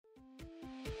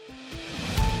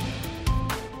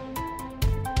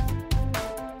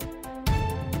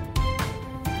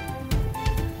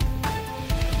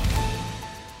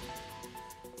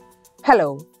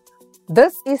Hello,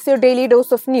 this is your daily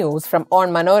dose of news from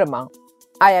Onmanorama.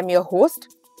 I am your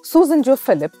host, Susan Jo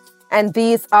Philip, and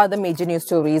these are the major news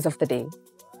stories of the day.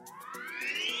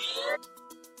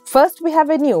 First, we have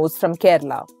a news from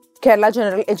Kerala. Kerala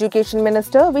General Education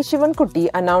Minister V. Shivankutty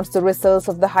announced the results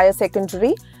of the higher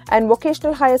secondary and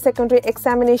vocational higher secondary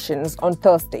examinations on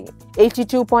Thursday.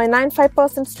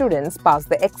 82.95% students passed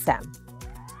the exam.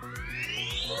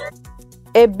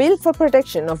 A bill for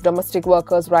protection of domestic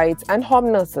workers' rights and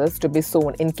home nurses to be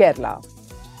soon in Kerala.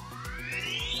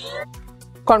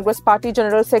 Congress Party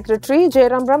General Secretary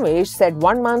Jairam Ramesh said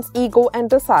 1 month's ego and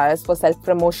desires for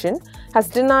self-promotion has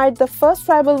denied the first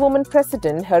tribal woman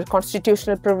president her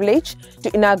constitutional privilege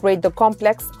to inaugurate the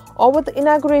complex over the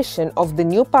inauguration of the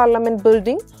new parliament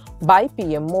building by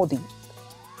PM Modi.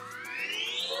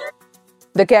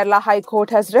 The Kerala High Court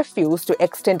has refused to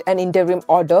extend an interim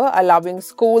order allowing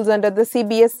schools under the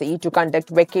CBSE to conduct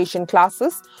vacation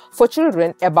classes for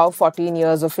children above 14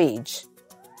 years of age.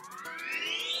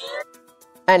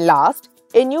 And last,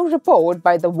 a new report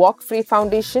by the Walk Free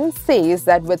Foundation says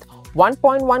that with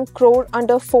 1.1 crore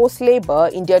under forced labor,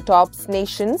 India tops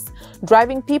nations,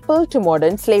 driving people to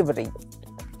modern slavery.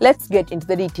 Let's get into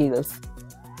the details.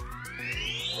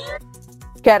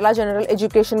 Kerala General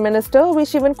Education Minister V.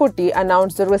 Shivankutty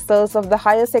announced the results of the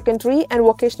higher secondary and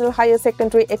vocational higher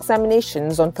secondary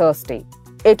examinations on Thursday.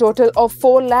 A total of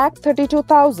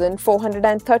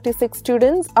 4,32,436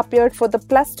 students appeared for the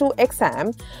Plus 2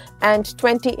 exam and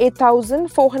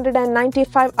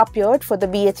 28,495 appeared for the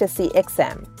VHSC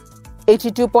exam.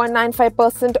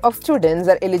 82.95% of students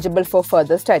are eligible for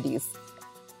further studies.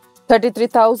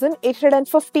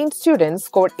 33,815 students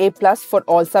scored A+ for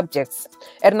all subjects.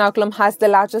 Ernakulam has the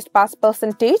largest pass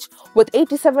percentage with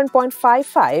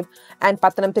 87.55 and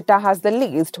Pathanamthitta has the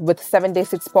least with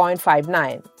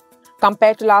 76.59.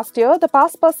 Compared to last year, the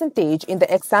pass percentage in the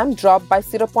exam dropped by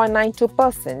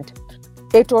 0.92%.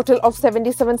 A total of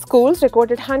 77 schools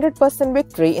recorded 100%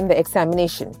 victory in the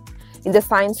examination. In the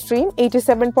science stream,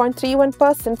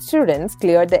 87.31% students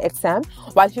cleared the exam,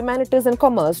 while humanities and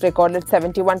commerce recorded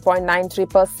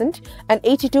 71.93% and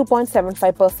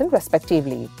 82.75%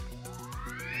 respectively.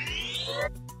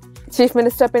 Chief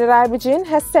Minister Pinarayi Vijayan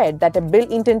has said that a bill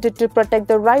intended to protect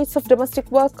the rights of domestic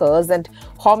workers and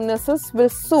home nurses will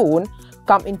soon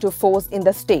come into force in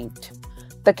the state.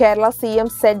 The Kerala CM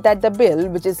said that the bill,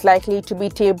 which is likely to be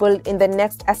tabled in the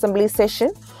next assembly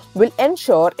session, will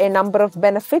ensure a number of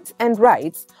benefits and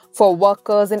rights for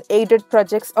workers in aided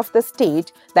projects of the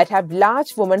state that have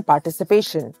large women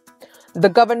participation. The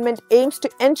government aims to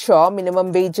ensure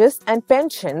minimum wages and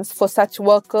pensions for such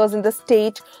workers in the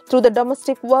state through the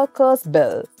Domestic Workers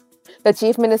Bill. The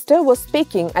Chief Minister was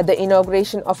speaking at the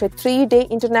inauguration of a 3-day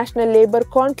International Labour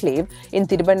Conclave in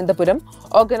Thiruvananthapuram,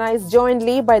 organised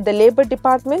jointly by the Labour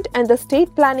Department and the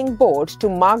State Planning Board to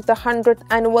mark the 100th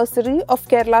anniversary of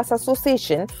Kerala's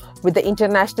association with the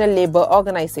International Labour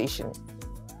Organisation.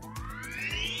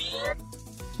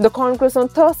 The Congress on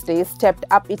Thursday stepped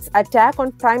up its attack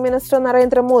on Prime Minister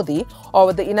Narendra Modi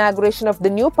over the inauguration of the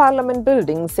new parliament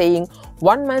building, saying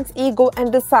one man's ego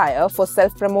and desire for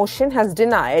self-promotion has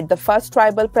denied the first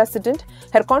tribal president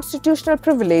her constitutional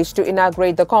privilege to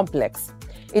inaugurate the complex.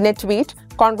 In a tweet,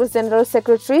 Congress General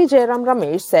Secretary Jairam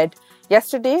Ramesh said,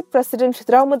 "Yesterday, President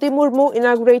Draupadi Murmu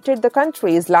inaugurated the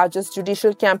country's largest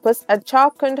judicial campus at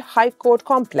Jharkhand High Court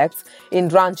Complex in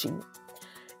Ranchi.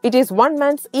 It is one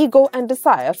man's ego and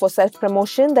desire for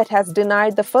self-promotion that has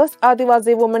denied the first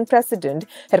Adivasi woman president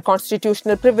her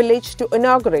constitutional privilege to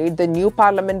inaugurate the new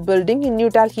parliament building in New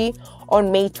Delhi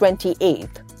on May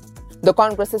 28th. The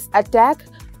Congress's attack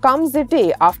comes a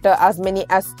day after as many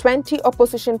as 20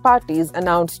 opposition parties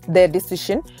announced their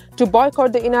decision to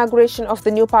boycott the inauguration of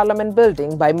the new parliament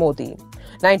building by Modi.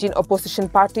 19 opposition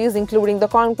parties, including the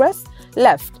Congress,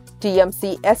 left.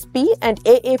 TMC, SP and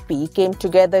AAP came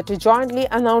together to jointly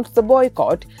announce the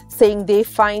boycott, saying they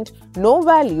find no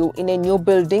value in a new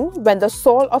building when the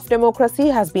soul of democracy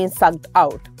has been sucked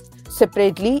out.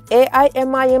 Separately,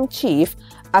 AIMIM chief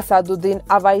Asaduddin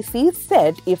Awaisi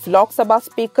said if Lok Sabha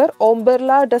Speaker Om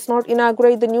Birla does not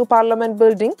inaugurate the new parliament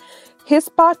building, his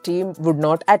party would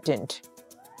not attend.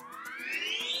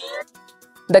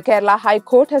 The Kerala High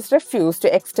Court has refused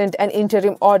to extend an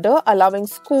interim order allowing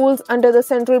schools under the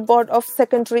Central Board of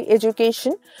Secondary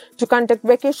Education to conduct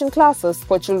vacation classes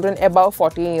for children above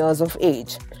 14 years of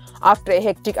age. After a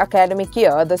hectic academic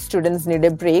year, the students need a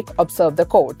break, observed the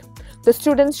court. The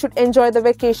students should enjoy the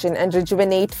vacation and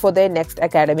rejuvenate for their next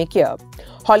academic year.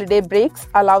 Holiday breaks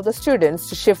allow the students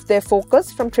to shift their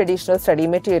focus from traditional study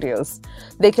materials.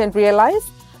 They can realize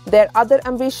their other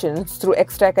ambitions through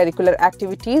extracurricular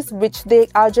activities which they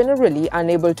are generally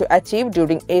unable to achieve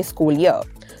during a school year,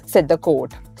 said the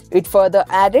court. It further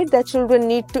added that children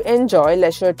need to enjoy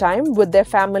leisure time with their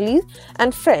families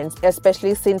and friends,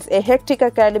 especially since a hectic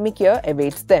academic year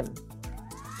awaits them.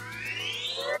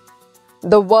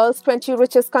 The world's 20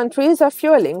 richest countries are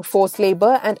fueling forced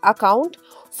labor and account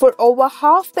for over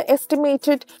half the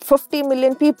estimated 50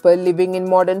 million people living in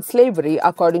modern slavery,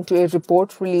 according to a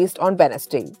report released on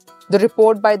Wednesday. The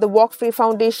report by the Walk Free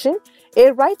Foundation,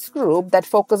 a rights group that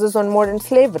focuses on modern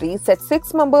slavery, said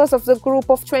 6 members of the group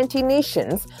of 20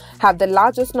 nations have the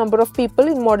largest number of people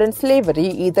in modern slavery,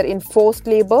 either in forced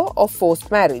labor or forced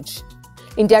marriage.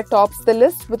 India tops the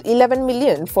list with 11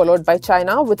 million, followed by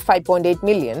China with 5.8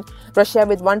 million, Russia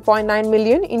with 1.9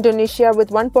 million, Indonesia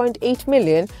with 1.8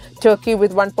 million, Turkey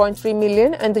with 1.3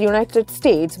 million, and the United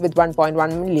States with 1.1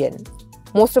 million.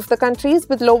 Most of the countries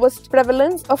with lowest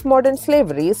prevalence of modern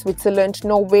slavery, Switzerland,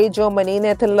 Norway, Germany,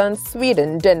 Netherlands,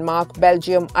 Sweden, Denmark,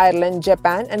 Belgium, Ireland,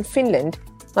 Japan, and Finland,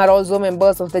 are also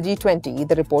members of the G20,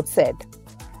 the report said.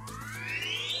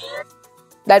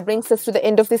 That brings us to the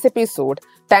end of this episode.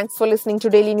 Thanks for listening to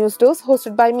Daily News Dose,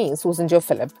 hosted by me, Susan Jo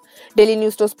Philip. Daily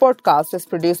News Dose podcast is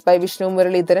produced by Vishnu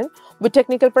Muralidharan with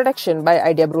technical production by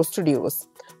Idea Bro Studios.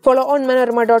 Follow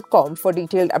Onmanorama.com for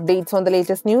detailed updates on the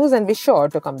latest news and be sure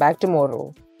to come back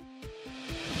tomorrow.